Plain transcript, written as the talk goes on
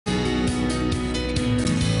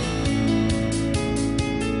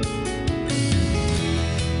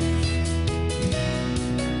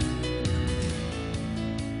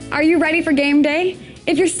Are you ready for game day?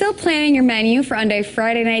 If you're still planning your menu for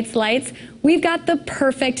Friday night's lights, we've got the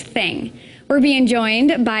perfect thing. We're being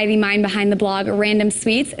joined by the mind behind the blog Random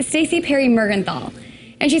Sweets, Stacey Perry Mergenthal.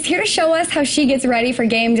 And she's here to show us how she gets ready for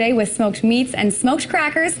game day with smoked meats and smoked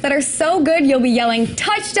crackers that are so good you'll be yelling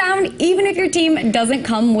touchdown even if your team doesn't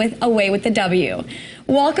come away with the W.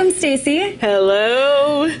 Welcome, Stacey.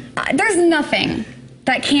 Hello. There's nothing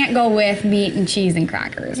that can't go with meat and cheese and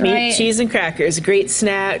crackers, right? Meat, cheese, and crackers. Great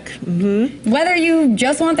snack. Whether you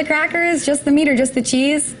just want the crackers, just the meat, or just the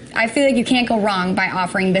cheese, I feel like you can't go wrong by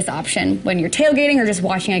offering this option when you're tailgating or just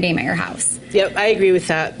watching a game at your house. Yep, I agree with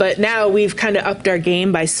that. But now we've kind of upped our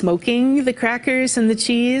game by smoking the crackers and the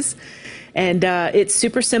cheese. And it's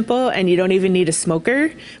super simple, and you don't even need a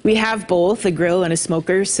smoker. We have both, a grill and a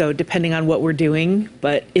smoker, so depending on what we're doing.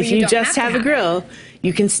 But if you just have a grill,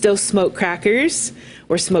 you can still smoke crackers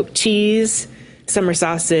or smoke cheese, summer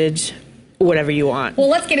sausage, whatever you want. Well,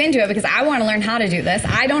 let's get into it because I want to learn how to do this.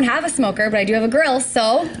 I don't have a smoker, but I do have a grill,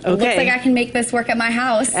 so it looks like I can make this work at my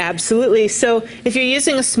house. Absolutely. So if you're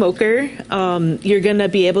using a smoker, you're going to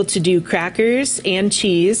be able to do crackers and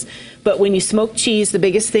cheese. But when you smoke cheese, the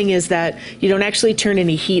biggest thing is that you don't actually turn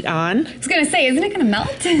any heat on. I was going to say, isn't it going to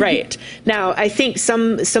melt? Right. Now, I think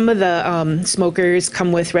some of the smokers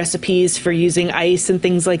come with recipes for using ice and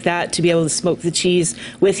things like that to be able to smoke the cheese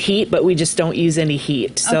with heat, but we just don't use any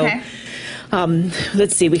heat. So. Okay.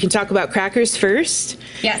 Let's see, we can talk about crackers first.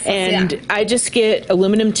 Yes. And I just get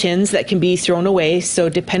aluminum tins that can be thrown away. So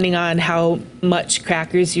depending on how much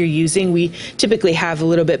crackers you're using, we typically have a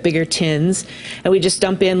little bit bigger tins. And we just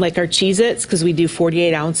dump in like our Cheez-Its because we do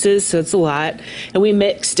 48 ounces, so it's a lot. And we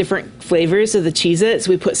mix different flavors of the Cheez-Its.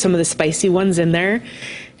 We put some of the spicy ones in there.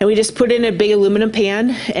 And we just put in a big aluminum pan,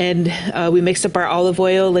 and we mix up our olive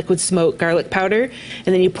oil, liquid smoke, garlic powder, and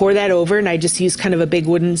then you pour that over, and I just use kind of a big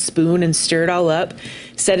wooden spoon and stir it all up,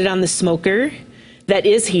 set it on the smoker that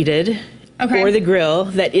is heated, or the grill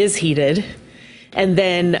that is heated, and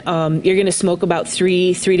then you're going to smoke about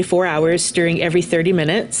 3 to 4 hours, stirring every 30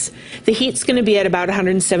 minutes. The heat's going to be at about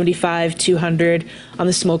 175, 200 on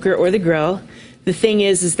the smoker or the grill. The thing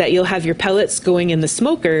is that you'll have your pellets going in the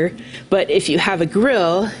smoker, but if you have a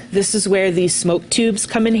grill, this is where these smoke tubes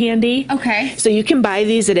come in handy. Okay. So you can buy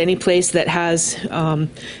these at any place that has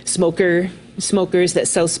smokers that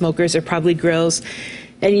sell smokers or probably grills,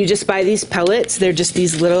 and you just buy these pellets. They're just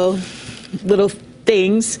these little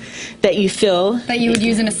things that you fill. That you would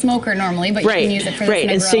use in a smoker normally, but you can use it for this in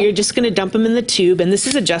a and grill. so you're just going to dump them in the tube, and this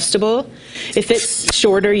is adjustable. If it's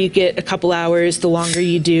shorter, you get a couple hours. The longer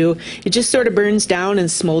you do, it just sort of burns down and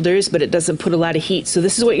smolders, but it doesn't put a lot of heat. So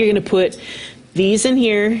this is what you're going to put these in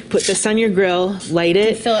here, put this on your grill, light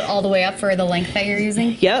it. Fill it all the way up for the length that you're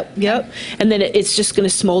using? Yep. And then it's just going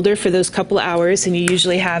to smolder for those couple hours, and you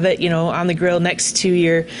usually have it, on the grill next to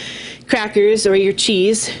your crackers or your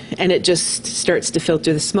cheese, and it just starts to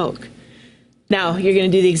filter the smoke. Now, you're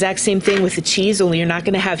going to do the exact same thing with the cheese, only you're not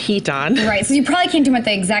going to have heat on. Right, so you probably can't do them at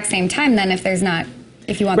the exact same time then if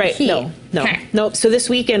you want the heat. No. Okay. Nope. So this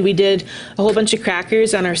weekend we did a whole bunch of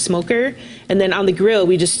crackers on our smoker, and then on the grill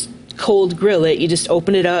we just cold grill it. You just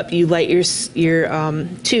open it up, you light your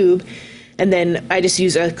tube, and then I just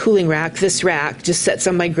use a cooling rack. This rack just sets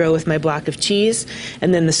on my grill with my block of cheese,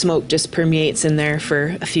 and then the smoke just permeates in there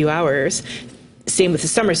for a few hours. Same with the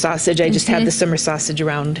summer sausage. I just have the summer sausage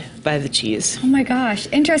around by the cheese. Oh my gosh,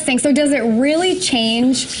 interesting. So does it really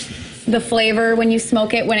change the flavor when you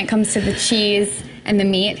smoke it when it comes to the cheese and the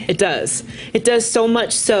meat? It does. It does so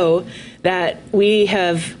much so that we've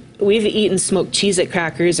eaten smoked Cheez-It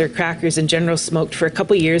crackers or crackers in general smoked for a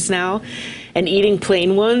couple years now, and eating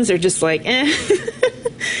plain ones are just like, eh.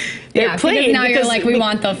 They're plain. Now you're like, we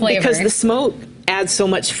want the flavor. Because the smoke adds so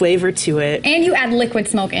much flavor to it. And you add liquid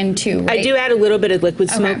smoke in too, right? I do add a little bit of liquid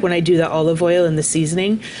smoke when I do the olive oil and the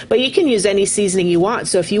seasoning, but you can use any seasoning you want.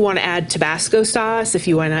 So if you want to add Tabasco sauce, if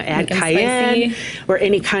you want to add cayenne or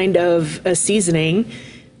any kind of seasoning,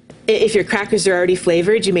 if your crackers are already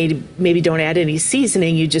flavored, you maybe don't add any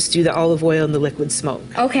seasoning. You just do the olive oil and the liquid smoke.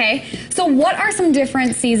 Okay. So what are some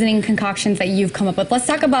different seasoning concoctions that you've come up with? Let's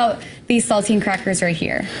talk about these saltine crackers right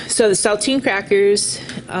here. So the saltine crackers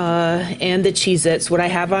and the Cheez-Its, what I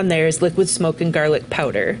have on there is liquid smoke and garlic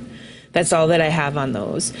powder. That's all that I have on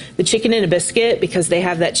those. The chicken and a biscuit, because they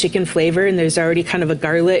have that chicken flavor and there's already kind of a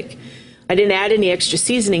garlic. I didn't add any extra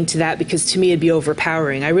seasoning to that because to me it'd be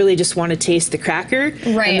overpowering. I really just want to taste the cracker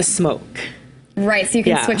and the smoke. Right, so you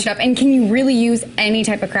can switch it up. And can you really use any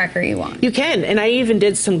type of cracker you want? You can, and I even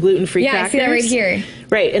did some gluten-free crackers. Yeah, I see that right here.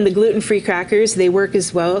 Right, and the gluten-free crackers, they work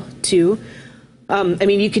as well, too. I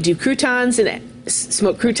mean, you could do croutons and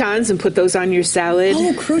smoke croutons and put those on your salad.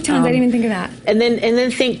 Oh, croutons! I didn't even think of that. And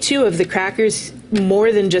then think too of the crackers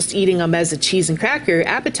more than just eating them as a cheese and cracker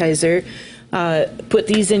appetizer. Put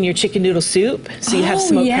these in your chicken noodle soup, so you have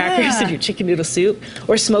smoked crackers in your chicken noodle soup,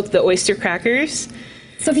 or smoke the oyster crackers.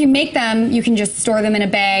 So if you make them, you can just store them in a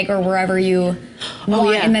bag or wherever you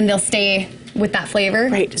want, and then they'll stay with that flavor.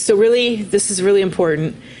 Right. So really, this is really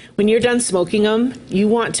important. When you're done smoking them, you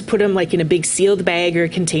want to put them like in a big sealed bag or a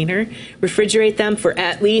container. Refrigerate them for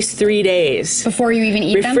at least 3 days. Before you even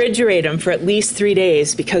eat them? Refrigerate them for at least 3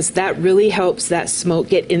 days, because that really helps that smoke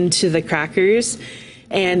get into the crackers.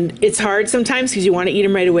 And it's hard sometimes because you want to eat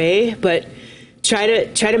them right away, but try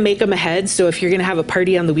to make them ahead. So if you're going to have a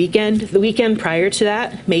party on the weekend prior to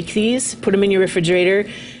that, make these, put them in your refrigerator,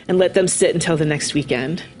 and let them sit until the next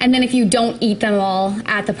weekend. And then if you don't eat them all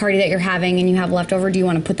at the party that you're having and you have leftover, do you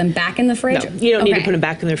want to put them back in the fridge? No, you don't need to put them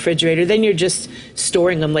back in the refrigerator. Then you're just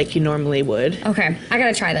storing them like you normally would. Okay, I got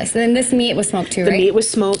to try this. And then this meat was smoked too, right? The meat was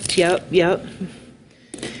smoked, yep.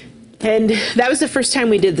 And that was the first time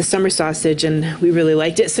we did the summer sausage, and we really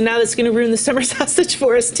liked it. So now that's going to ruin the summer sausage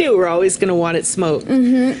for us, too. We're always going to want it smoked.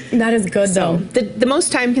 Mm-hmm. That is good, though. The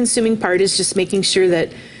most time-consuming part is just making sure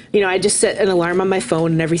that, I just set an alarm on my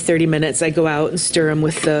phone, and every 30 minutes I go out and stir them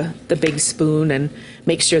with the big spoon and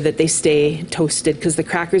make sure that they stay toasted, because the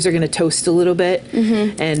crackers are going to toast a little bit.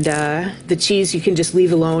 Mm-hmm. And the cheese you can just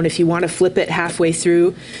leave alone. If you want to flip it halfway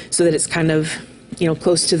through so that it's kind of,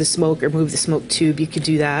 close to the smoke, or move the smoke tube, you could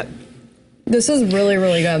do that. This is really,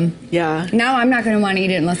 really good. Yeah. Now I'm not going to want to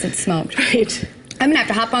eat it unless it's smoked. Right. I'm going to have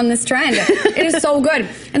to hop on this trend. It is so good.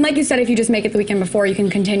 And like you said, if you just make it the weekend before, you can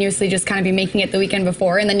continuously just kind of be making it the weekend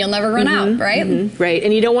before, and then you'll never run out, right? Mm-hmm. Right.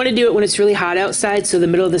 And you don't want to do it when it's really hot outside. So the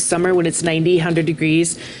middle of the summer when it's 90, 100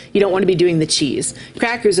 degrees, you don't want to be doing the cheese.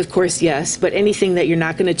 Crackers, of course, yes. But anything that you're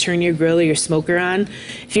not going to turn your grill or your smoker on,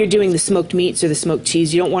 if you're doing the smoked meats or the smoked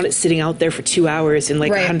cheese, you don't want it sitting out there for 2 hours in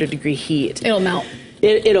like 100-degree heat. It'll melt.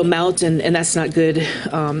 It'll melt, and that's not good,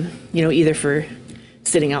 either for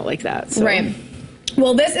sitting out like that. So. Right.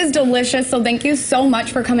 Well, this is delicious, so thank you so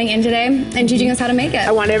much for coming in today and teaching us how to make it.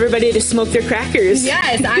 I want everybody to smoke their crackers.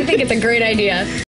 Yes, I think it's a great idea.